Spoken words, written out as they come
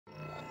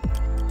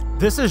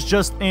This is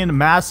just in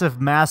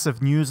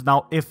massive news.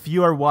 Now, if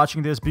you are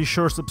watching this, be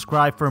sure to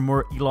subscribe for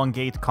more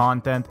Elongate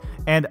content.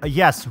 And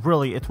yes,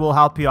 really, it will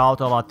help you out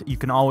a lot. You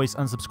can always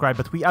unsubscribe,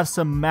 but we have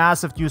some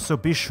massive news, so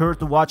be sure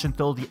to watch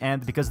until the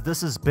end because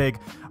this is big.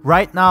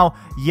 Right now,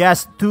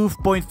 yes,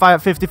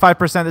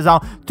 2.55% is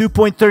down,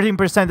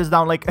 2.13% is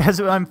down. Like,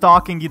 as I'm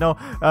talking, you know,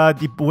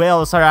 the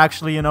whales are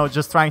actually, you know,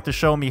 just trying to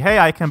show me, hey,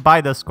 I can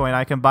buy this coin,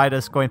 I can buy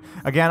this coin.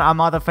 Again, I'm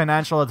not a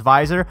financial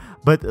advisor,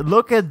 but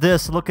look at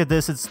this,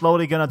 it's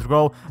slowly gonna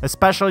grow,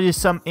 especially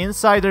some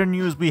insider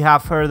news we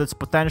have heard that's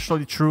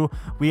potentially true.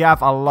 We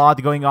have a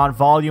lot going on.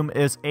 Volume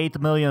is 8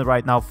 million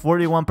right now,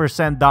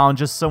 41% down.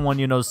 Just someone,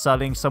 you know,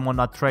 selling, someone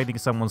not trading,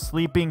 someone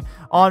sleeping.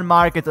 On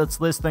market, it's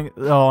listing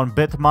on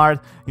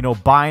Bitmart, you know,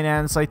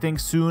 Binance, I think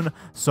soon.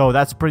 So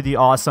that's pretty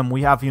awesome.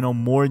 We have, you know,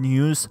 more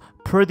news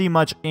pretty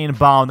much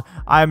inbound.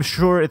 I'm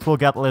sure it will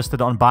get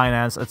listed on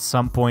Binance at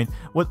some point.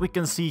 What we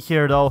can see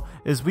here though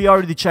is we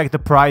already checked the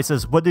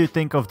prices. What do you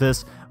think of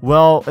this?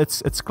 Well,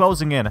 it's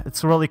closing in.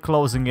 It's really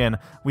closing in.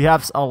 We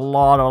have a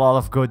lot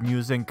of good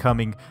news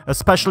incoming,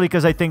 especially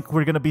because I think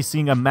we're gonna be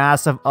seeing a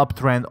massive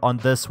uptrend on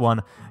this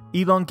one.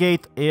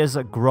 Elongate is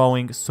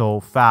growing so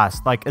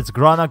fast. Like, it's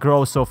gonna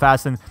grow so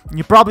fast, and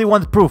you probably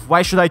want proof.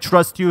 Why should I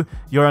trust you?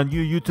 You're a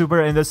new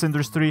YouTuber in this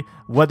industry.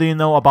 What do you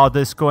know about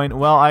this coin?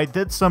 Well, I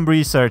did some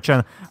research,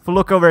 and if you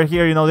look over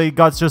here, you know, they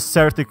got just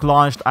Certic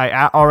launched.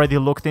 I already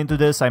looked into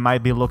this. I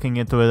might be looking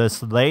into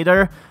this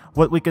later.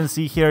 What we can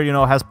see here, you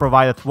know, has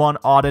provided one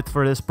audit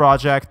for this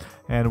project,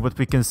 and what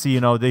we can see, you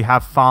know, they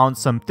have found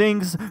some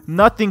things,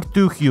 nothing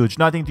too huge,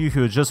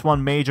 just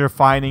one major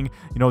finding.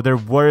 You know, their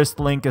worst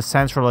link is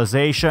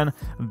centralization.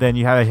 Then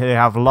they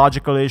have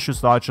logical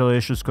issues,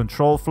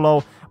 control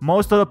flow.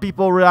 Most of the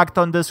people react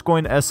on this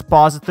coin as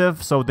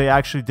positive, so they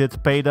actually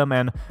did pay them,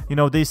 and you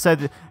know, they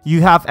said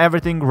you have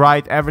everything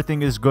right,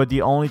 everything is good.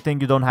 The only thing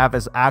you don't have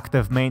is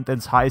active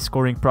maintenance. High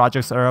scoring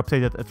projects are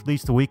updated at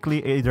least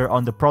weekly, either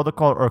on the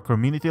protocol or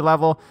community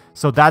level,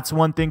 so that's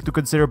one thing to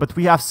consider. But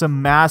we have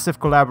some massive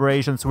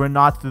collaborations. We're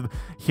not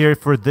here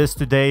for this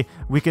today.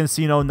 We can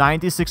see, you know,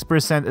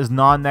 96% is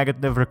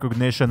non-negative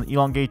recognition.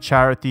 Elongate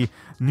charity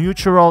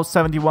neutral,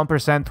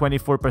 71%,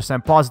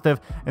 24% positive,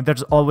 and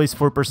there's always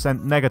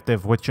 4%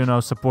 negative, which, you know,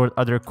 support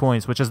other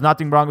coins, which is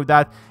nothing wrong with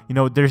that. You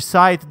know, their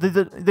site,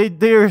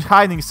 they're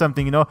hiding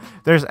something, you know.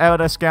 There's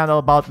a scandal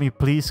about me,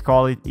 please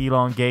call it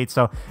Elongate.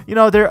 So, you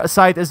know, their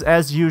site is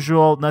as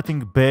usual,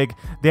 nothing big.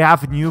 They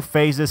have new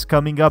phases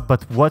coming up,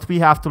 but what we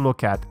have to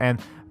look at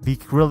and be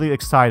really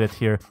excited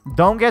here.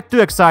 Don't get too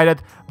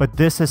excited, but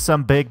this is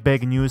some big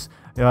news.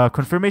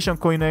 Confirmation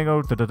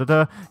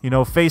CoinEgo, you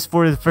know, phase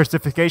 4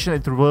 diversification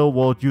into real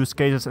world use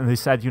cases, and they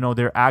said, you know,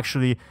 they're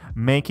actually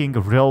making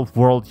real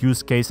world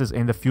use cases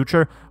in the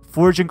future.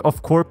 Forging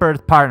of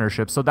corporate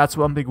partnerships, so that's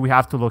one thing we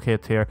have to look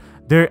at here.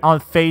 They're on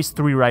phase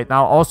 3 right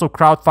now. Also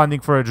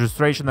crowdfunding for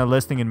registration and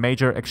listing in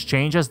major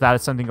exchanges. That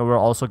is something that we're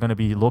also going to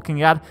be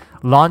looking at.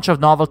 Launch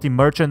of novelty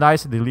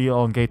merchandise. The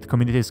Elongate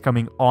community is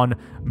coming on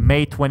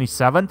May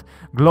 27th.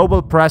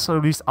 Global press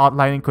release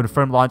outlining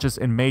confirmed launches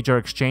in major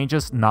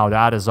exchanges. Now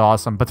that is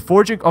awesome. But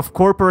forging of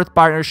corporate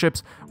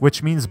partnerships,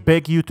 which means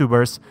big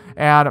YouTubers,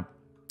 and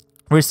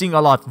we're seeing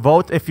a lot.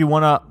 Vote if you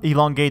want to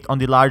elongate on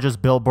the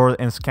largest billboard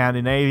in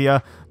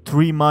Scandinavia.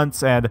 3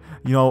 months, and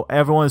you know,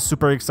 everyone is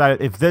super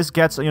excited. If this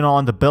gets, you know,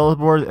 on the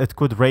billboard, it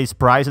could raise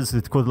prices,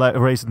 it could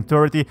raise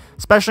authority,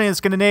 especially in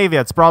Scandinavia.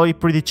 It's probably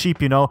pretty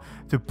cheap, you know,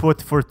 to put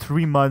for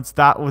 3 months.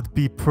 That would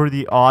be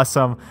pretty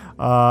awesome.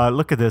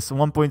 Look at this,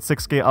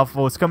 1.6k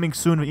upvotes coming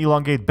soon.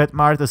 Elongate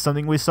Bitmart is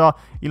something we saw.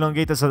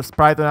 Elongate has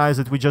surprised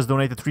that we just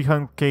donated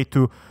 300k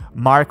to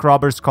Mark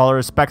Roberts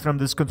Color Spectrum.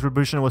 This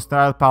contribution was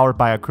not powered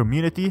by a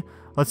community.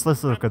 Let's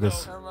look at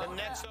this. The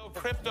next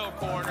crypto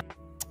corner.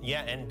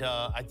 Yeah, and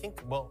I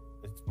think, well,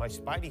 my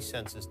spidey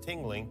sense is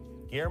tingling.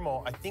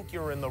 Guillermo, I think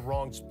you're in the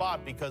wrong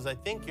spot because I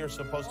think you're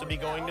supposed to be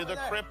going to the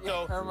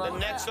crypto, the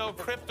Nexo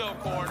crypto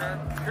corner.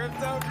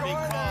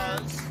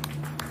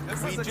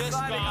 Because we just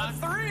got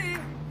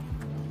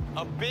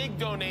a big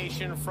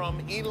donation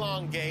from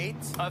Elongate.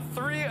 A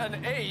 3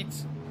 and 8,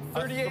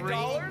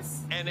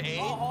 $38. And 8.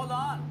 Oh, hold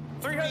on.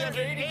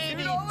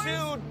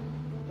 $382.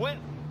 What?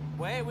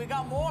 Wait, we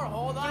got more.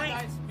 Hold on,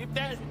 guys.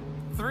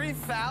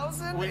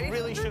 3,000? We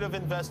really should have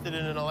invested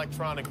in an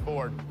electronic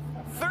board.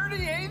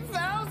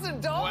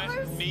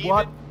 $38,000?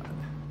 What?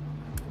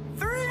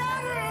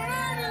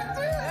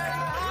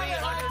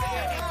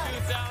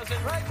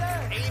 382,000 right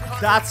there.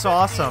 That's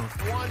awesome.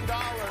 $1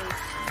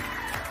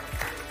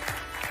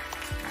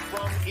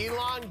 from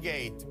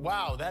Elongate.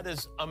 Wow, that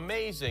is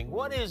amazing.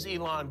 What is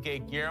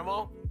Elongate,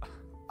 Guillermo?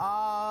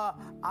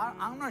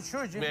 I'm not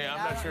sure, Jimmy. Yeah,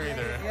 I'm not sure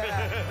either.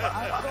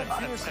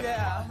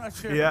 I'm not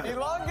sure. Yeah.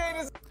 Elongate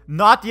is...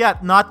 Not yet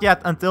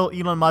until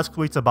Elon Musk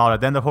tweets about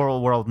it. Then the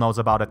whole world knows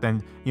about it.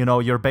 And, you know,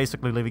 you're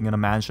basically living in a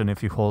mansion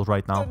if you hold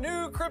right now. A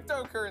new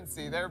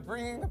cryptocurrency. They're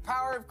bringing the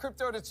power of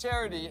crypto to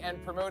charity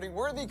and promoting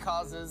worthy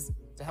causes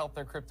to help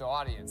their crypto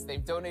audience.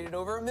 They've donated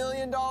over $1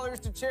 million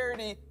to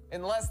charity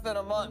in less than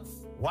a month.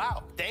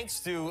 Wow, thanks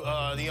to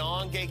the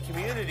Elongate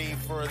community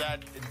for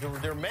that.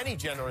 There are many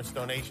generous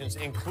donations,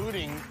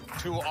 including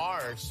to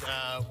ours.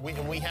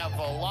 We have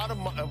a lot of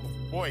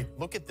boy,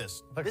 look at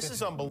this. This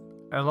is unbelievable.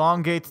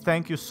 Elongate,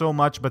 thank you so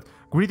much. But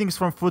greetings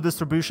from food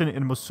distribution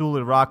in Mosul,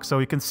 Iraq. So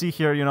you can see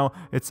here, you know,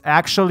 it's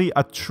actually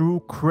a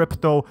true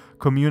crypto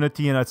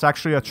community, and it's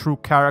actually a true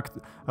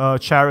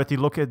charity.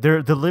 Look at,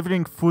 they're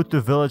delivering food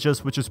to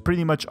villages, which is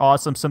pretty much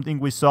awesome. Something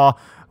we saw.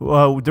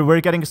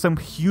 We're getting some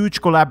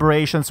huge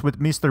collaborations with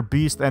Mr.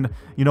 Beast and,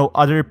 you know,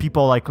 other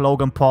people like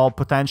Logan Paul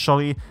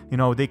potentially. You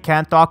know, they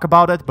can't talk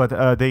about it,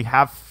 but they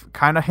have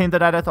kind of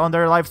hinted at it on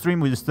their live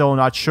stream. We're still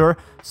not sure.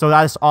 So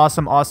that is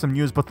awesome, awesome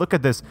news. But look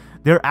at this.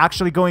 They're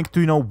actually going to,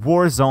 you know,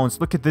 war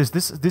zones. Look at this.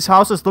 These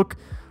houses look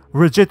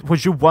legit.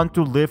 Would you want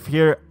to live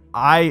here?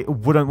 I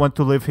wouldn't want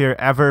to live here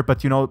ever,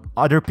 but you know,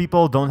 other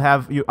people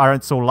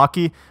aren't so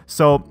lucky.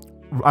 So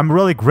I'm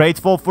really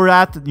grateful for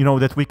that, you know,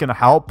 that we can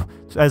help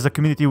as a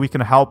community. We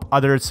can help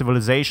other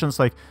civilizations,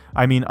 like,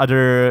 I mean,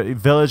 other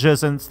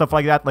villages and stuff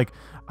like that. Like,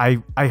 I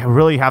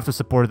really have to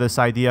support this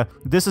idea.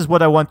 This is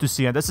what I want to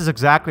see, and this is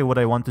exactly what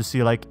I want to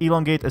see. Like,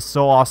 Elongate is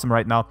so awesome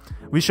right now.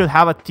 We should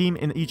have a team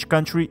in each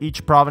country,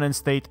 each province,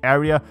 state,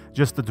 area.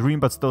 Just a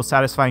dream, but still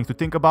satisfying to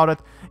think about it.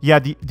 Yeah,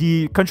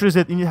 the countries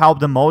that need help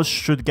the most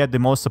should get the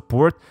most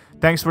support.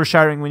 Thanks for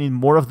sharing. We need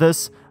more of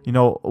this. You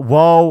know,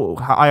 whoa,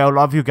 I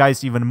love you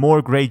guys even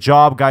more. Great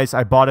job, guys.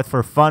 I bought it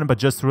for fun, but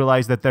just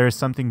realized that there is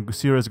something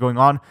serious going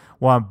on.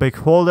 One big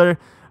holder.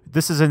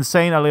 This is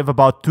insane. I live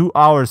about 2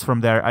 hours from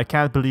there. I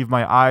can't believe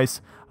my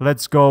eyes.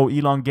 Let's go,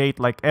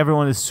 Elongate. Like,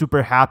 everyone is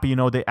super happy. You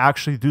know, they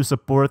actually do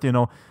support, you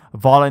know,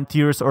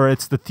 volunteers, or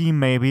it's the team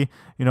maybe,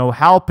 you know,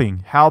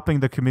 helping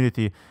the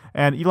community.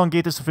 And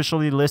Elongate is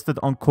officially listed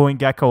on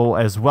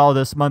CoinGecko as well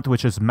this month,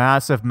 which is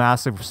massive,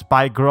 massive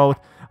spike growth.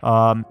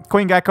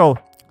 CoinGecko,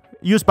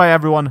 used by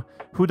everyone.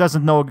 Who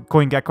doesn't know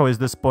CoinGecko is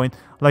this point?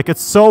 Like, it's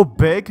so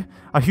big.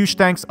 A huge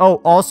thanks. Oh,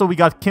 also we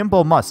got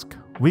Kimball Musk.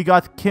 We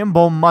got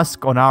Kimball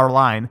Musk on our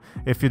line,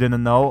 if you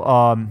didn't know.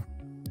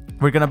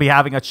 We're going to be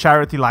having a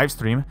charity live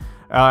stream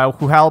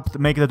who helped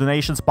make the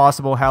donations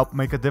possible, help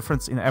make a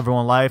difference in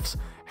everyone's lives.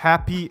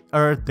 Happy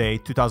Earth Day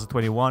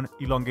 2021,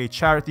 Elongate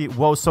charity.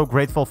 Whoa, so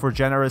grateful for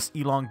generous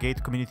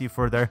Elongate community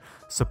for their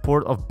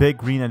support of Big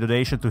Green and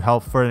donation to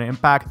help further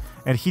impact.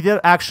 And he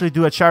did actually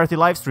do a charity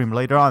live stream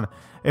later on.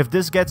 If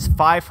this gets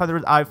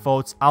 500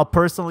 iVotes, I'll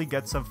personally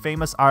get some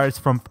famous artists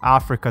from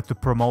Africa to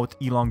promote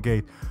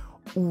Elongate.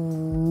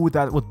 Ooh,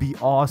 that would be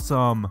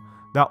awesome.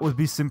 That would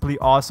be simply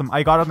awesome.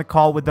 I got on the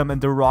call with them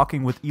and they're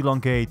rocking with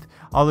Elongate.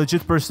 I'll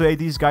legit persuade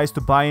these guys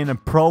to buy in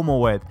and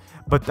promo it.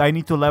 But I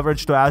need to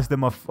leverage to ask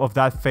them of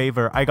that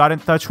favor. I got in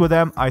touch with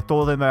them. I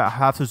told them I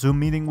have a Zoom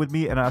meeting with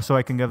me and so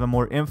I can give them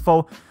more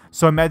info.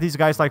 So I met these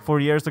guys like 4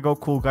 years ago.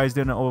 Cool guys,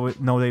 didn't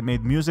know they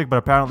made music, but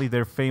apparently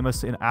they're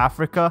famous in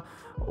Africa.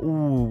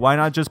 Ooh, why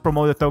not just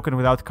promote the token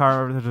without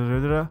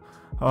karma?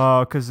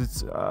 Because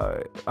it's...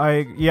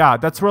 yeah,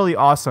 that's really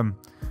awesome.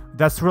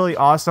 That's really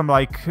awesome.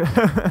 Like...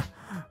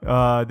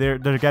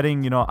 they're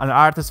getting, you know, an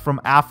artist from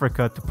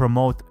Africa to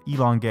promote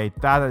Elongate.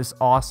 That is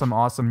awesome,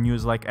 awesome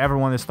news. Like,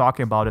 everyone is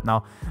talking about it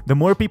now. The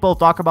more people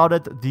talk about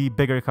it, the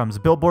bigger it comes.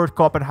 Billboard,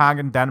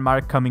 Copenhagen,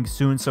 Denmark coming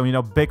soon. So, you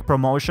know, big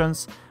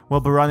promotions. We'll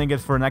be running it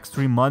for the next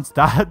 3 months.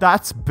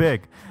 That's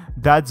big.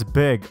 That's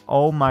big.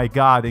 Oh my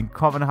god. In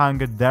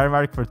Copenhagen,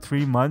 Denmark for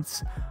 3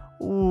 months.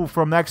 Ooh,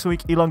 from next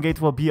week,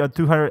 Elongate will be on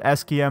 200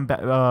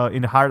 SKM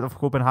in the heart of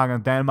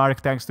Copenhagen,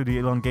 Denmark. Thanks to the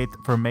Elongate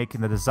for making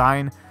the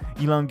design.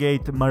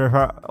 Elongate,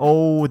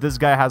 oh, this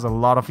guy has a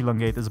lot of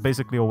Elongate. It's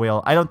basically a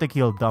whale. I don't think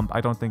he'll dump. I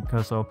don't think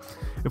so.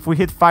 If we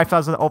hit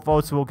 5,000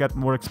 upvotes, we'll get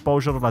more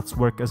exposure. Let's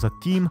work as a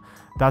team.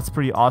 That's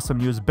pretty awesome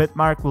news.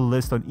 Bitmark will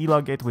list on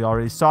Elongate. We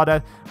already saw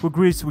that. Who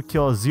agrees we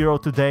kill 0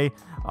 today?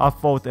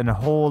 Upvote and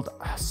hold.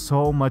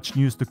 So much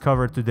news to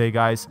cover today,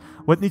 guys.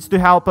 What needs to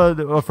help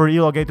for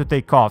Elongate to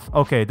take off?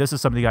 Okay, this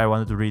is something I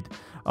wanted to read.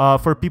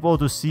 For people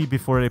to see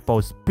before they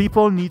post.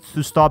 People need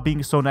to stop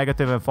being so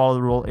negative and follow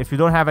the rule. If you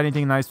don't have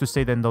anything nice to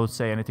say, then don't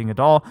say anything at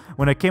all.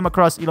 When I came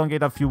across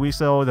Elongate a few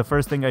weeks ago, the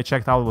first thing I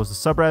checked out was the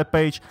subreddit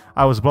page.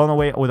 I was blown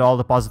away with all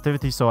the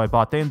positivity, so I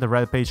bought in. The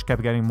Reddit page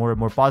kept getting more and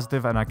more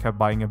positive, and I kept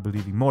buying and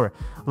believing more.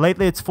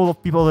 Lately, it's full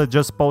of people that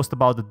just post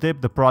about the dip,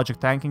 the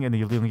project tanking, and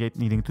the Elongate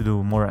needing to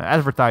do more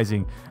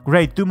advertising.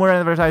 Great, do more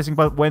advertising,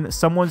 but when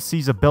someone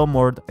sees a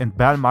billboard and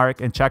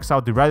Banmark and checks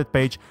out the Reddit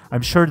page,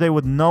 I'm sure they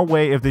would no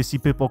way if they see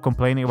people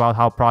complaining about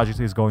how project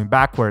is going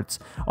backwards.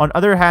 On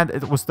other hand,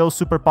 it was still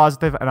super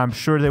positive, and I'm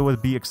sure they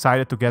would be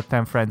excited to get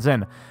 10 friends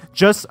in.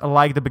 Just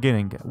like the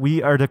beginning,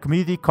 we are the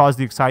community caused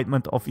the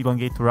excitement of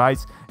Elongate to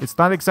rise. It's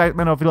not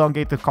excitement of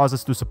Elongate that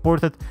causes to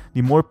support it.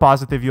 The more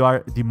positive you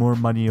are, the more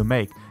money you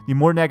make. The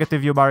more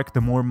negative you mark,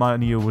 the more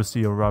money you will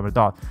see around the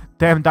dot.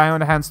 Damn,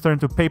 diamond hands turn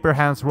to paper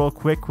hands real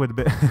quick with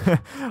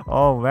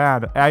oh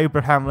man,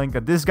 Abraham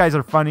Lincoln. These guys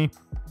are funny.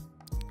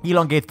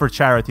 Elongate for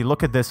charity.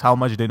 Look at this, how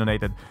much they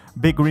donated.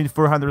 Big Green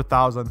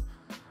 400,000.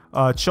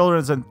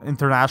 Children's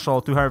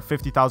International,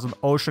 250,000.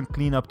 Ocean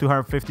Cleanup,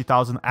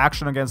 250,000.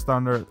 Action Against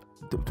Thunder,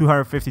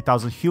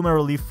 250,000. Human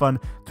Relief Fund,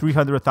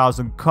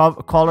 300,000.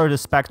 Color the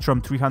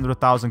Spectrum,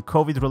 300,000.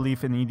 COVID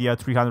Relief in India,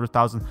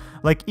 300,000.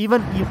 Like,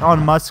 even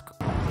Elon Musk...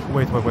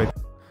 Wait.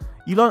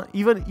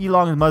 Even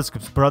Elon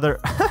Musk's brother...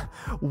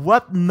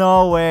 What?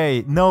 No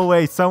way. No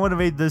way. Someone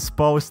made this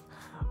post.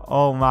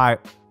 Oh my.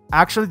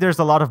 Actually, there's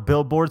a lot of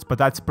billboards, but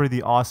that's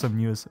pretty awesome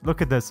news.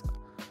 Look at this.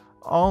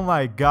 Oh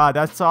my god,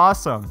 that's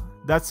awesome.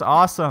 That's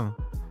awesome.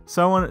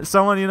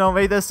 Someone, you know,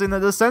 made this in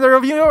the center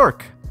of New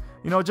York.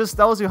 You know, just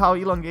tells you how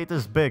Elongate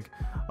is big.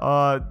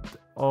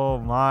 Oh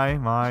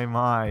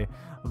my.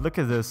 Look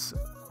at this.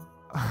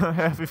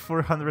 Heavy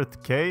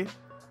 400k.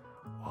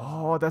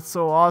 Oh, that's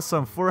so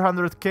awesome.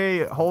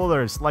 400k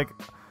holders. Like,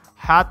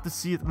 had to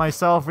see it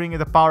myself, bringing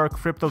the power of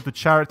crypto to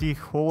charity.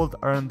 Hold,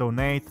 earn,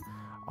 donate.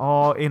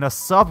 Oh, in a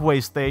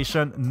subway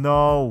station?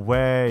 No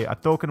way. A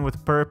token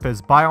with purpose.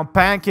 Buy on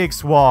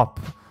PancakeSwap.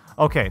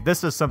 Okay,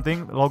 this is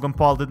something. Logan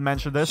Paul did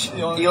mention this.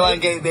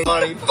 Elongate, baby.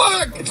 Money.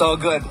 Fuck! It's all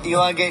good.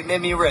 Elongate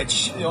made me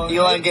rich.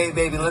 Elongate,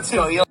 baby. Let's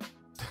go.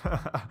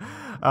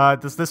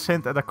 Does this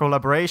hint at a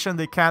collaboration?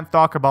 They can't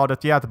talk about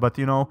it yet, but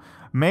you know,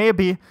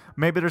 maybe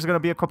there's gonna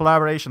be a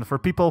collaboration. For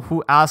people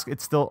who ask,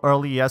 it's still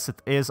early. Yes,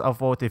 it is a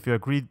vote. If you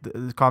agree,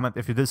 comment.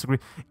 If you disagree,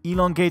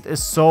 Elongate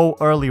is so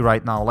early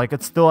right now. Like,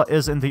 it still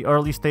is in the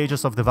early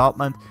stages of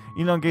development.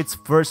 Elongate's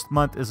first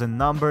month is in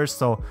numbers,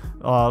 so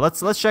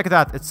let's check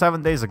that. It's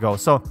 7 days ago.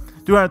 So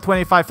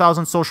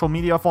 225,000 social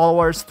media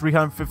followers,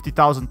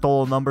 350,000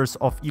 total numbers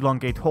of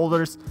Elongate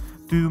holders.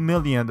 2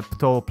 million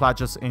total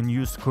pledges in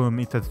use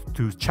committed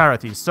to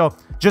charities. So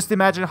just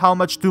imagine how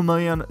much 2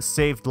 million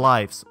saved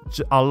lives.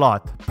 A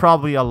lot,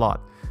 probably a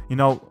lot. You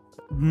know,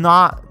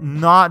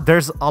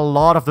 there's a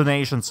lot of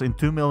donations in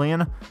 2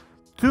 million.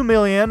 2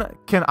 million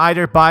can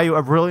either buy you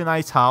a really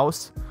nice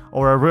house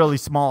or a really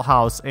small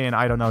house in,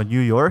 I don't know, New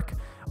York,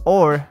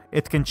 or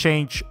it can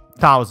change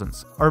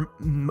thousands, or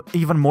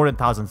even more than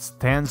thousands,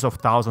 tens of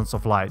thousands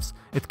of lives.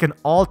 It can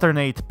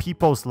alternate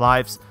people's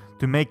lives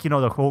to make, you know,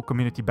 the whole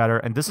community better.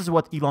 And this is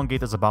what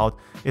Elongate is about.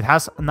 It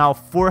has now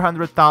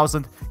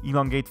 400,000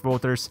 Elongate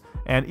voters,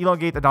 and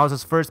Elongate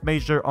announces first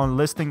major on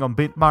listing on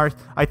Bitmart.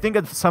 I think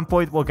at some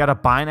point we'll get a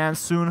Binance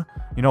soon.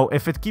 You know,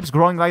 if it keeps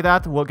growing like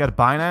that, we'll get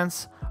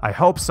Binance. I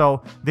hope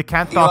so. They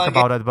can't talk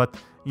about it, but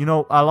you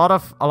know, a lot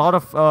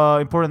of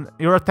important,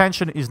 your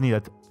attention is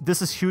needed.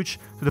 This is huge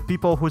to the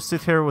people who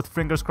sit here with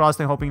fingers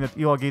crossed and hoping that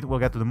Elongate will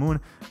get to the moon.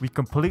 We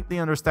completely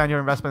understand your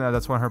investment, and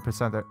that's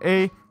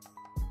 100%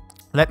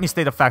 Let me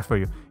state a fact for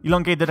you.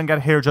 Elongate didn't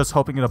get here just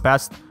hoping the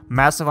best.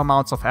 Massive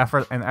amounts of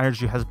effort and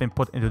energy has been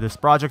put into this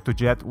project to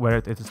get where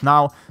it is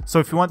now. So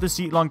if you want to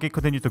see Elongate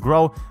continue to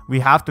grow,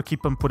 we have to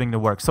keep on putting the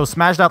work. So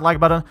smash that like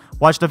button.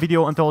 Watch the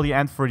video until the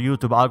end for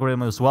YouTube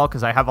algorithm as well,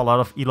 because I have a lot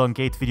of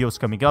Elongate videos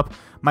coming up.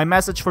 My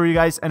message for you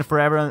guys and for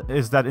everyone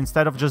is that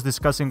instead of just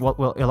discussing what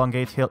will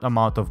Elongate hit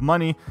amount of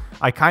money,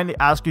 I kindly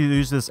ask you to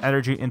use this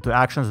energy into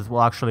actions that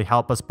will actually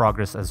help us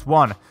progress as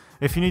one.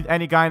 If you need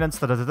any guidance,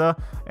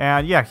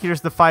 and yeah, here's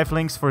the 5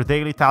 links for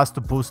daily tasks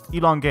to boost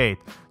Elongate.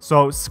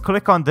 So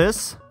click on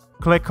this,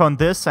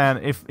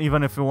 and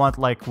even if you want,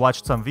 like,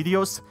 watch some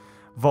videos,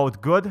 vote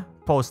good,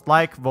 post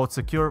like, vote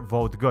secure,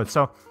 vote good.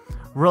 So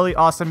really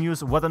awesome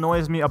news. What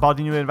annoys me about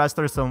the new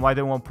investors and why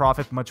they won't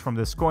profit much from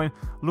this coin: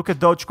 look at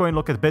Dogecoin,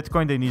 look at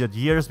Bitcoin. They needed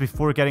years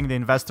before getting the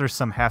investors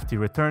some hefty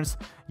returns,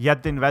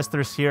 yet the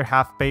investors here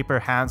have paper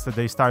hands that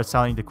they start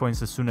selling the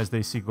coins as soon as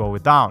they see go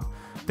down.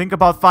 Think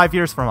about 5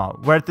 years from now,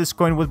 where this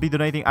coin would be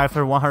donating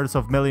after hundreds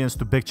of millions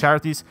to big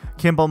charities.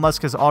 Kimball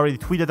Musk has already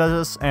tweeted at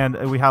us, and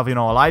we have, you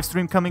know, a live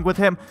stream coming with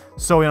him.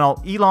 So, you know,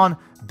 Elon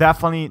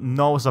definitely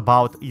knows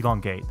about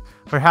Elongate.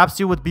 Perhaps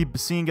you would be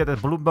seeing it at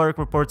Bloomberg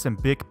reports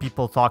and big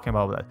people talking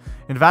about it.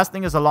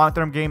 Investing is a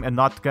long-term game and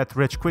not get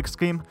rich quick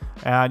scheme.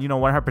 And, you know,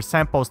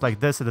 100% posts like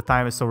this at the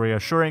time is so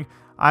reassuring.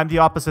 I'm the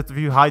opposite of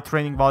you. High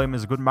trading volume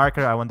is a good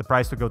marker. I want the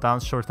price to go down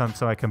short term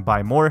so I can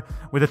buy more.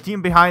 With a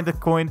team behind the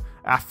coin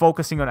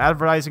focusing on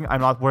advertising,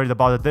 I'm not worried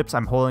about the dips.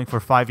 I'm holding for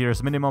 5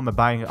 years minimum and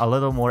buying a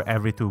little more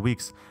every 2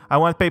 weeks. I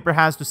want paper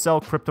hands to sell.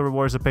 Crypto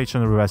rewards a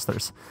patient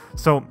investors.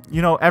 So,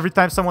 you know, every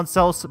time someone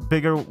sells,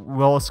 bigger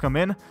wills come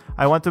in.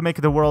 I want to make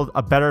the world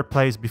a better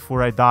place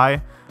before I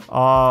die.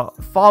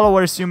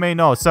 Followers, you may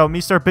know. So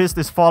Mr. Beast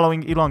is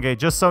following Elongate.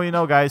 Just so you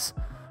know, guys.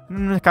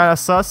 Kind of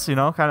sus, you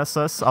know, kind of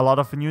sus. A lot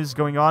of news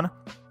going on.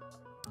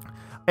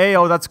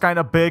 Ayo, that's kind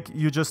of big.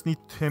 You just need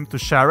him to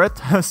share it.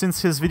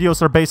 Since his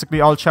videos are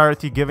basically all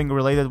charity giving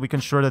related, we can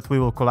ensure that we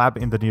will collab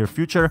in the near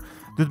future.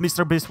 Dude,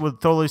 Mr. Beast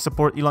would totally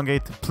support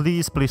Elongate.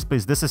 Please, please,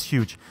 please. This is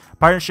huge.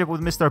 Partnership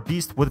with Mr.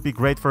 Beast would be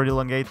great for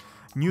Elongate.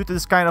 New to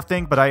this kind of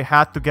thing, but I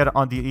had to get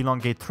on the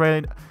Elongate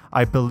trade.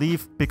 I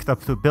believe picked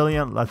up 2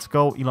 billion. Let's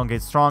go.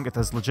 Elongate strong. It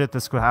is legit.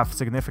 This could have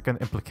significant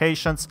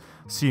implications.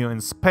 See you in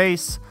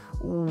space.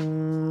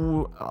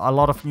 Ooh, a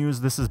lot of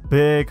news. This is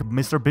big.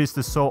 Mr. Beast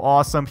is so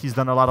awesome. He's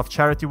done a lot of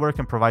charity work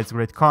and provides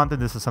great content.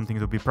 This is something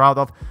to be proud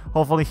of.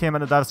 Hopefully him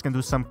and the devs can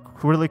do some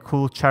really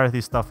cool charity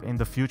stuff in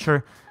the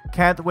future.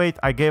 Can't wait.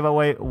 I gave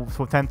away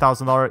for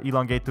 $10,000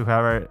 Elongate to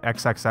whoever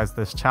XXS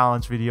this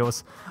challenge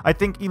videos. I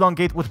think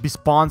Elongate would be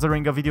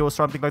sponsoring a video or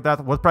something like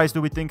that. What price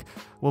do we think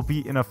will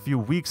be in a few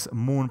weeks?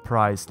 Moon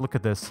price. Look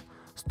at this.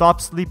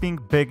 Stop sleeping,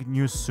 big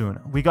news soon.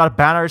 We got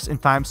banners in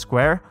Times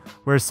Square.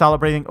 We're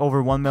celebrating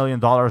over $1 million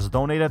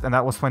donated, and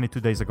that was 22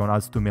 days ago. Now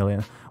it's 2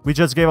 million. We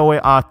just gave away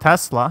a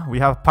Tesla. We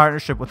have a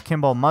partnership with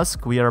Kimball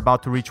Musk. We are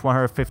about to reach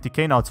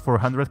 150k. Now it's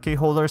 400k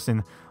holders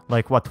in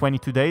like what,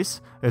 22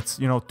 days. It's,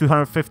 you know,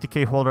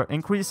 250k holder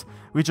increase.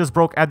 We just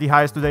broke at the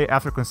highest today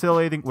after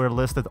consolidating. We're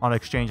listed on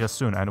exchanges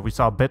soon, and we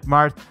saw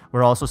Bitmart.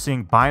 We're also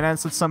seeing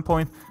Binance at some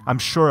point. I'm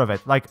sure of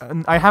it. Like,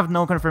 I have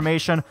no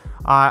confirmation.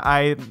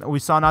 We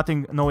saw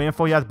nothing, no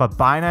info yet, but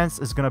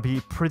Binance is gonna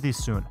be pretty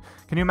soon.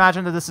 Can you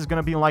imagine that this is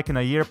gonna be like in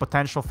a year?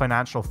 Potential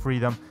financial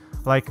freedom.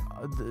 Like,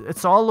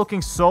 it's all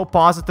looking so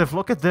positive.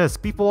 Look at this.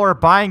 People are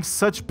buying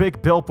such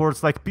big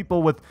billboards. Like,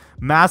 people with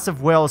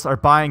massive whales are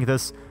buying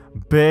this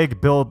big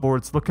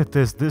billboards. Look at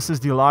this. This is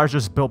the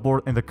largest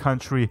billboard in the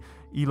country.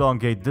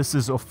 Elongate. This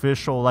is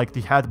official. Like, the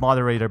head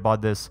moderator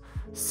bought this.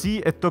 See,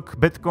 it took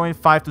Bitcoin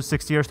 5 to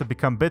 6 years to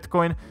become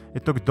Bitcoin.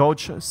 It took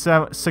Doge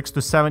 6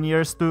 to 7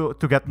 years to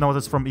get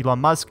noticed from Elon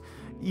Musk.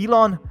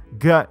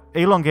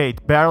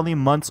 Elongate, barely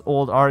months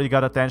old, already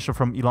got attention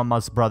from Elon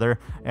Musk's brother.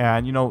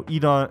 And, you know,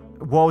 Elon,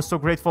 whoa, so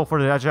grateful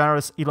for the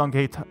generous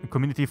Elongate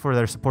community for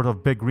their support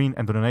of Big Green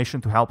and donation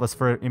to help us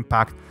further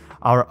impact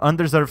our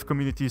underserved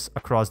communities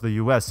across the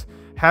US.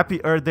 Happy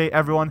Earth Day,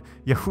 everyone.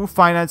 Yahoo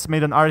Finance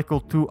made an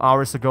article 2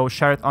 hours ago.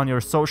 Share it on your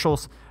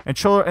socials. And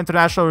Choler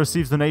International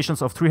receives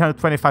donations of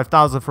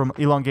 $325,000 from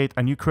Elongate,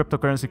 a new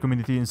cryptocurrency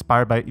community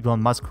inspired by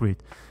Elon Musk creed.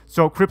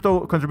 So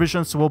crypto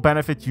contributions will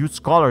benefit youth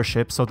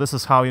scholarships. So this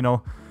is how, you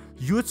know,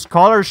 youth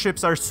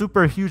scholarships are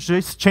super huge.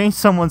 They change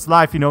someone's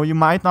life. You know, you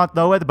might not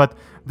know it, but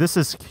this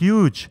is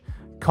huge.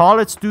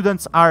 College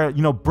students are,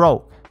 you know,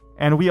 broke.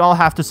 And we all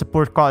have to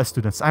support college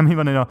students. I'm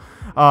even, you know,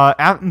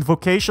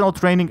 vocational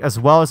training as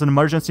well as an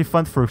emergency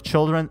fund for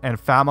children and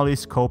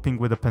families coping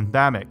with the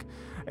pandemic.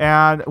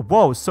 And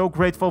whoa, so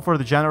grateful for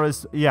the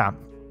generous. Yeah,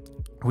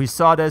 we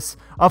saw this.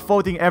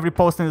 Upvoting every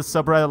post in the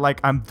subreddit like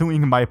I'm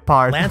doing my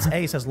part. Lance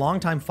A says,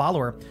 longtime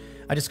follower,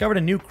 I discovered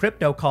a new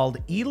crypto called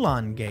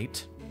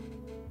Elongate.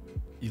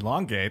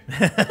 Elongate?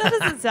 That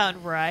doesn't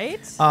sound right.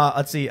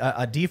 Let's see,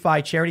 a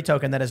DeFi charity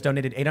token that has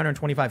donated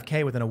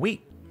 825k within a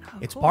week.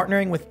 It's cool.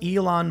 partnering with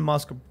Elon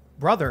Musk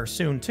brother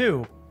soon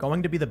too.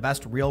 Going to be the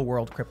best real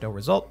world crypto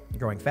result.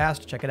 Growing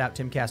fast. Check it out.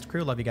 Timcast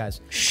crew. Love you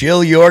guys.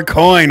 Shill your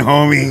coin,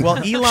 homie. Well,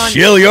 Elon.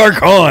 Shill your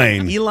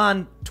coin.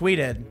 Elon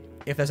tweeted,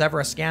 if there's ever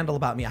a scandal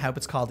about me, I hope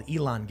it's called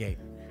Elongate.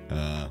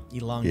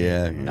 Elongate.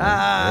 Yeah.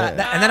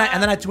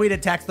 And then I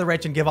tweeted, tax the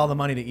rich and give all the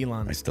money to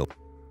Elon. I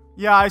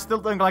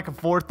still think like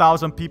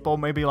 4,000 people,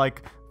 maybe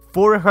like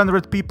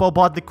 400 people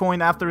bought the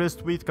coin after his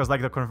tweet, because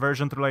like the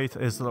conversion rate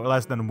is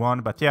less than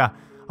 1. But yeah,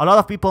 a lot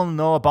of people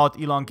know about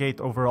Elongate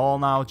overall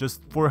now.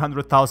 Just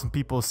 400,000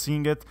 people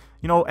seeing it.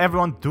 You know,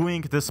 everyone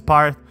doing this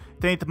part.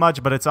 It ain't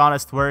much, but it's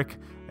honest work.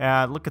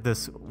 And look at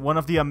this. One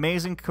of the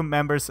amazing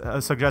members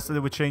suggested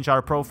that we change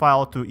our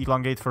profile to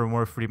Elongate for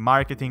more free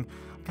marketing.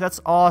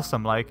 That's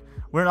awesome. Like,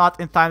 we're not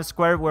in Times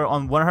Square. We're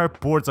on 100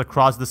 boards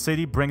across the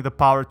city. Bring the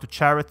power to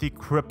charity,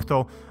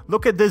 crypto.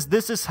 Look at this.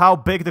 This is how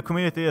big the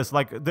community is.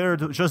 Like, they're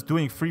just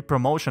doing free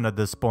promotion at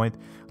this point.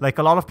 Like,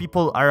 a lot of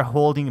people are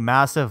holding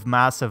massive,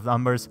 massive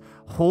numbers.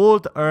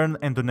 Hold, earn,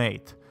 and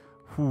donate.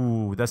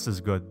 Ooh, this is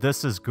good.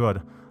 This is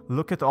good.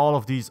 Look at all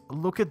of these.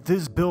 Look at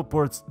these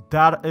billboards.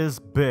 That is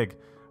big.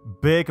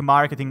 Big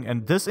marketing.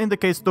 And this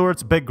indicates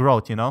towards big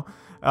growth, you know.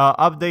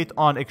 Update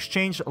on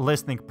exchange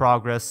listing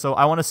progress. So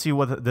I want to see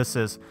what this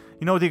is.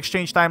 You know, the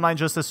exchange timeline,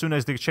 just as soon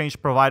as the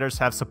exchange providers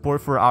have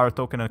support for our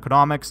token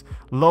economics,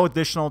 low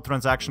additional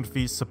transaction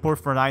fees, support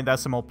for 9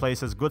 decimal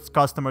places, good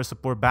customer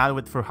support,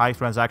 bandwidth for high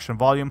transaction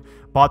volume,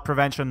 bot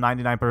prevention,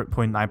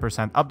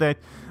 99.9% update,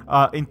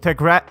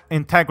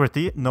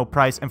 integrity, no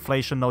price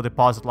inflation, no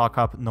deposit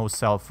lockup, no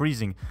sell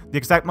freezing. The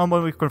exact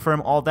moment we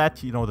confirm all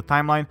that, you know, the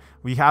timeline,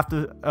 we have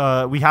to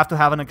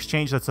have an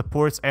exchange that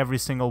supports every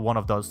single one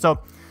of those. So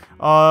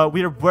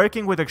we are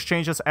working with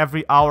exchanges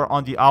every hour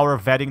on the hour,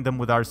 vetting them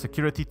with our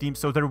security team.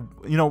 So they're,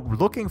 you know,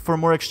 looking for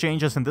more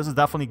exchanges, and this is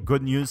definitely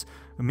good news.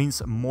 It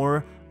means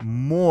more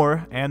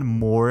and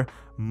more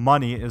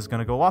money is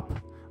gonna go up.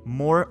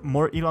 More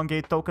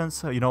Elongate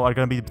tokens, you know, are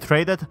gonna be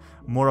traded.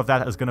 More of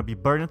that is gonna be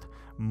burned.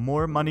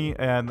 More money,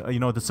 and you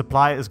know, the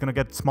supply is gonna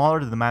get smaller.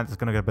 The demand is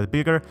gonna get a bit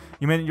bigger.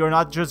 You mean you're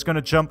not just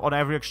gonna jump on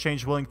every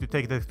exchange willing to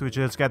take the to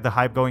just get the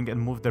hype going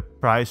and move the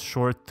price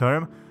short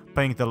term,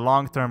 playing the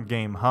long-term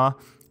game, huh?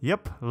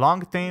 Yep,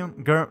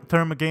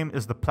 long-term game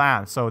is the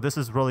plan. So this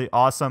is really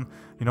awesome.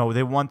 You know,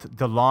 they want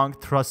the long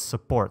trust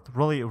support.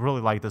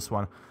 Really like this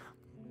one.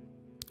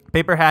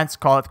 Paper hands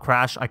call it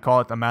crash. I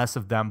call it a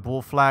massive damn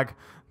bull flag.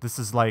 This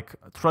is like,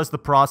 trust the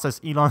process.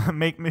 Elon,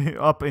 make me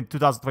up in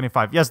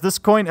 2025. Yes, this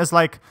coin is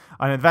like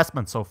an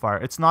investment so far.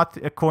 It's not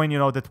a coin, you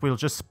know, that will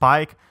just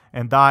spike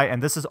and die.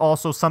 And this is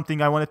also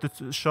something I wanted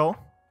to show.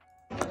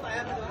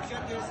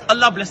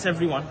 Allah bless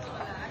everyone.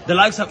 The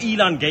likes of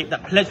Elongate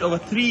that pledged over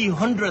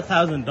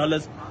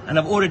 $300,000 and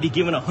I've already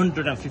given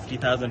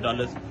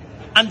 $150,000.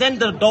 And then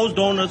those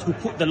donors who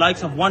put the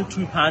likes of £1,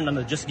 £2 on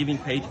the Just Giving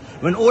page,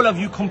 when all of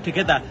you come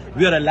together,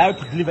 we are allowed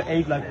to deliver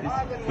aid like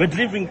this. We're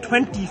delivering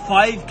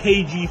 25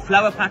 kg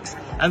flour packs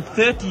and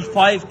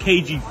 35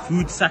 kg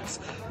food sacks,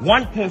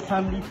 one per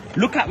family.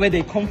 Look at where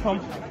they come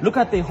from. Look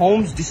at their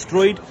homes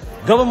destroyed.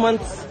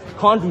 Governments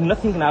can't do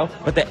nothing now,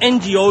 but the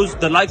NGOs,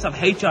 the likes of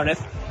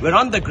HRF, we're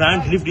on the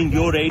ground delivering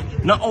your aid,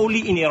 not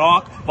only in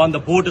Iraq, but on the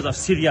borders of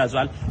Syria as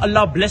well.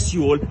 Allah bless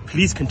you all.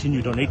 Please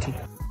continue donating.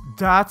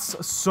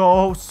 That's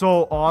so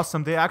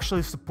awesome. They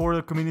actually support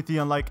the community,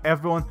 and like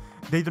everyone,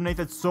 they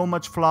donated so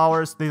much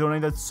flowers, they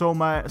donated so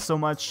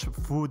much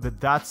food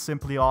that's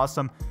simply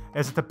awesome.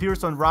 As it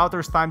appears on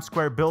routers, Times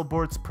Square,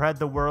 billboards, spread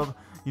the world.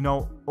 You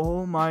know,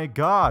 oh my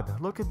god,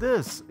 look at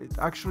this. It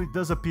actually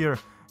does appear.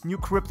 New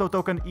crypto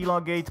token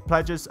Elongate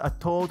pledges a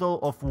total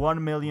of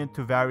 1 million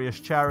to various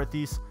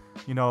charities.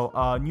 You know,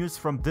 news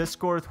from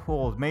Discord.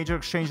 Hold. Major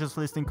exchanges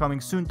listing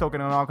coming soon.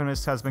 Token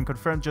Anonymous has been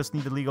confirmed. Just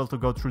need the legal to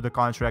go through the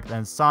contract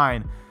and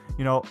sign.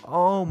 You know,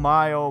 oh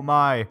my, oh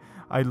my.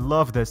 I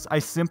love this. I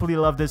simply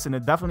love this, and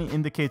it definitely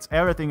indicates,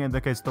 everything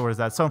indicates towards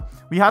that. So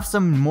we have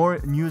some more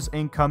news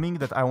incoming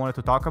that I wanted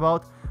to talk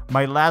about.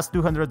 My last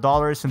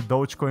 $200 in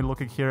Dogecoin,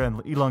 looking here,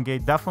 and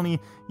Elongate. Definitely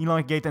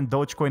Elongate and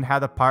Dogecoin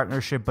had a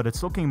partnership, but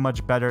it's looking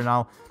much better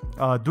now.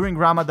 During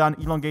Ramadan,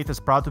 Elongate is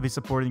proud to be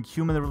supporting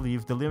human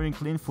relief, delivering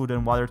clean food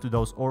and water to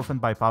those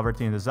orphaned by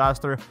poverty and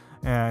disaster.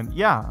 And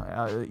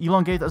yeah,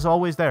 Elongate is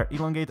always there.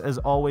 Elongate is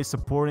always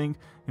supporting,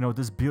 you know,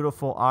 this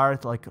beautiful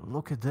art. Like,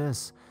 look at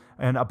this.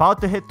 And about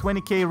to hit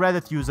 20k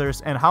Reddit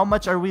users. And how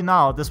much are we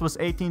now? This was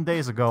 18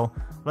 days ago.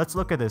 Let's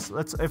look at this.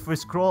 If we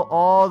scroll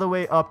all the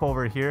way up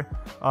over here,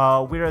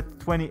 we're at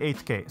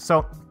 28k.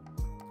 So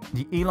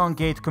the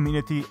Elongate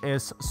community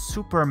is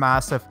super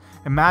massive.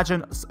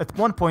 Imagine at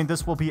one point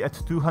this will be at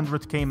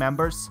 200k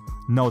members.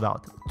 No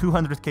doubt.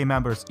 200k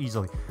members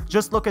easily.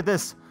 Just look at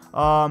this.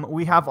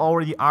 We have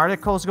already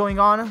articles going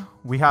on.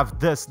 We have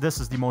this. This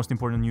is the most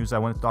important news I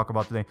want to talk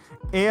about today.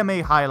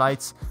 AMA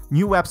highlights.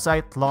 New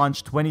website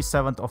launched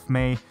 27th of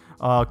May.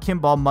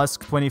 Kimball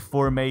Musk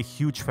 24 May,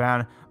 huge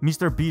fan.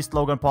 Mr. Beast,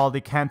 Logan Paul,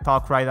 they can't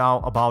talk right now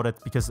about it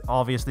because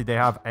obviously they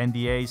have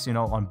NDAs, you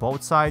know, on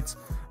both sides.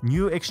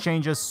 New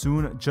exchanges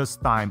soon,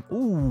 just time.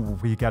 Ooh,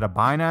 we got a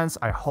Binance.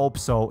 I hope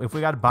so. If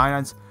we got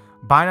Binance,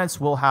 Binance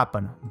will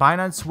happen.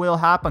 Binance will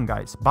happen,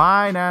 guys.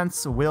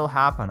 Binance will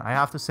happen. I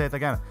have to say it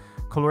again.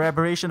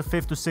 Collaboration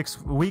 5 to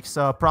 6 weeks,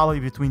 probably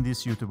between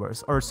these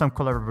YouTubers, or some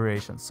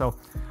collaborations. So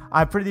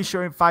I'm pretty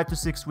sure in 5 to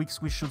 6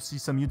 weeks we should see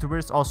some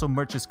YouTubers. Also,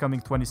 merch is coming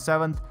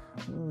 27th.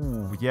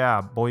 Ooh, yeah,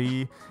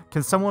 boy.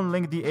 Can someone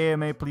link the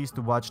AMA, please,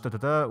 to watch?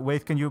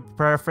 Wait, can you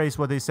paraphrase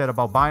what they said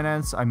about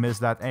Binance? I missed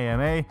that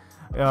AMA.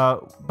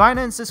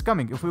 Binance is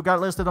coming. If we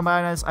got listed on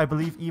Binance, I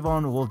believe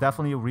Evon will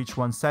definitely reach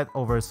 1 set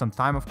over some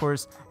time, of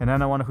course. And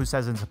anyone who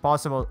says it's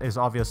impossible is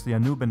obviously a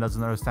noob and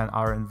doesn't understand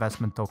our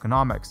investment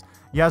tokenomics.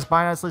 Yes,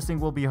 Binance listing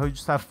will be a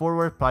huge step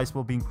forward. Price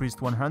will be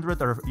increased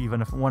 100 or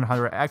even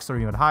 100x or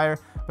even higher.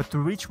 But to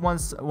reach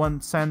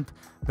 1 cent,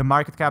 the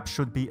market cap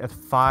should be at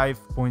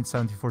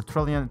 5.74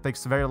 trillion. It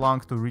takes very long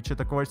to reach it,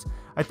 of course.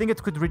 I think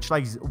it could reach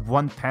like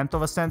 1/10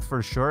 of a cent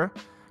for sure.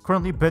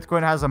 Currently,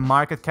 Bitcoin has a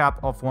market cap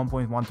of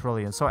 1.1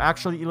 trillion. So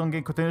actually,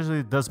 Elongate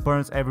continuously does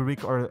burns every week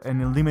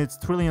and eliminates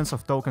trillions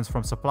of tokens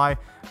from supply.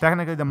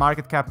 Technically, the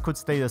market cap could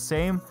stay the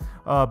same,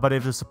 but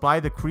if the supply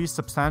decreased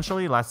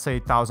substantially, let's say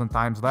 1,000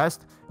 times less,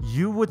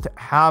 you would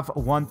have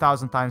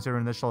 1,000 times your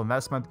initial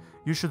investment.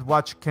 You should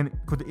watch,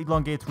 could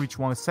Elongate reach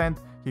 1 cent?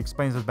 He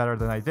explains it better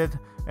than I did.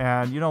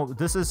 And, you know,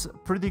 this is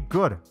pretty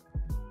good.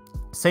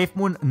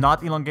 SafeMoon,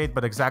 not Elongate,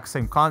 but exact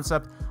same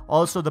concept.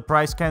 Also, the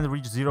price can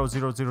reach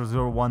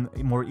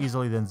 0.00001 more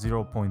easily than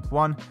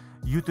 0.1.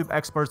 YouTube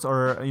experts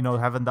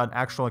haven't done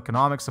actual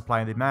economics, supply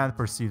and demand,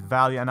 perceived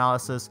value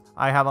analysis.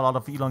 I have a lot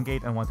of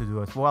Elongate and want to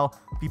do it well.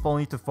 People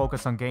need to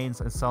focus on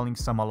gains and selling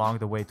some along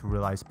the way to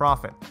realize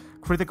profit.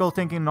 Critical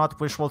thinking, not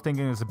wishful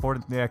thinking, is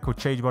important in the echo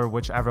chamber,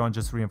 which everyone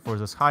just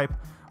reinforces hype.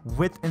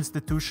 With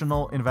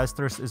institutional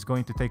investors is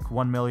going to take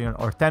 1 million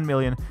or 10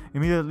 million,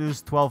 immediately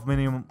lose 12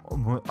 million.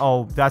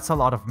 Oh, that's a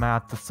lot of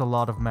math. That's a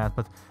lot of math.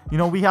 But, you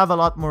know, we have a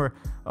lot more.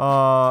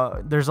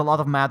 There's a lot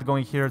of math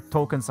going here.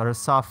 Tokens are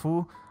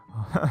Safu.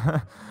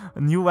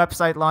 New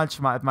website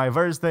launch at my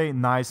birthday.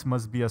 Nice,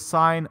 must be a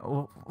sign.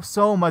 Oh,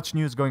 so much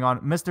news going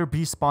on. Mr.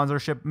 Beast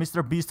sponsorship.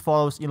 Mr. Beast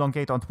follows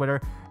Elongate on Twitter.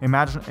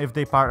 Imagine if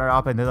they partner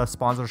up and did a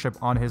sponsorship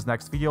on his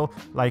next video,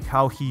 like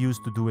how he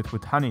used to do it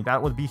with Honey.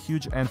 That would be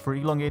huge. And for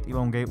Elongate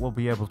will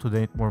be able to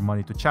donate more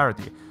money to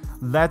charity.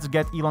 Let's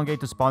get Elongate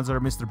to sponsor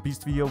a Mr.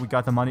 Beast video. We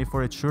got the money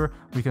for it, sure.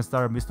 We can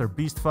start a Mr.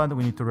 Beast fund.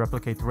 We need to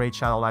replicate Raid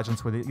Shadow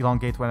Legends with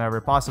Elongate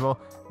whenever possible.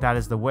 That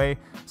is the way.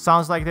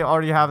 Sounds like they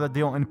already have the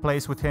deal in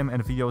place with him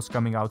and videos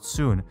coming out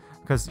soon.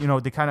 Because, you know,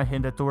 they kind of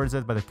hinted towards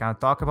it, but they can't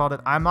talk about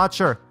it. I'm not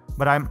sure,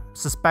 but I'm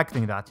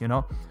suspecting that, you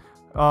know.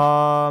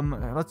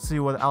 Let's see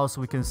what else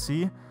we can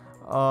see.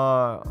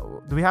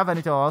 Do we have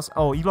anything else?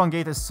 Oh,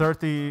 Elongate is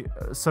certainly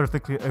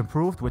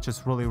improved, which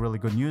is really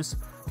good news.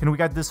 Can we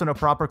get this on a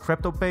proper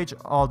crypto page?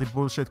 All the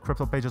bullshit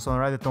crypto pages on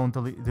Reddit don't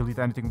delete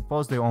anything we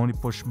post. They only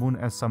push Moon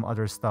and some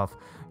other stuff.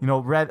 You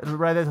know,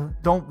 Reddit,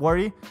 don't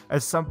worry.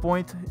 At some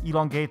point,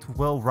 Elongate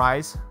will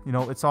rise. You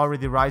know, it's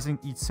already rising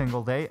each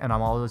single day, and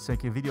I'm always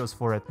making videos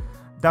for it.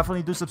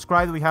 Definitely do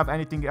subscribe. Do we have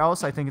anything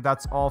else? I think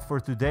that's all for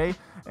today.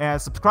 And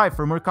subscribe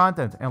for more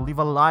content and leave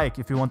a like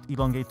if you want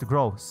Elongate to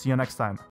grow. See you next time.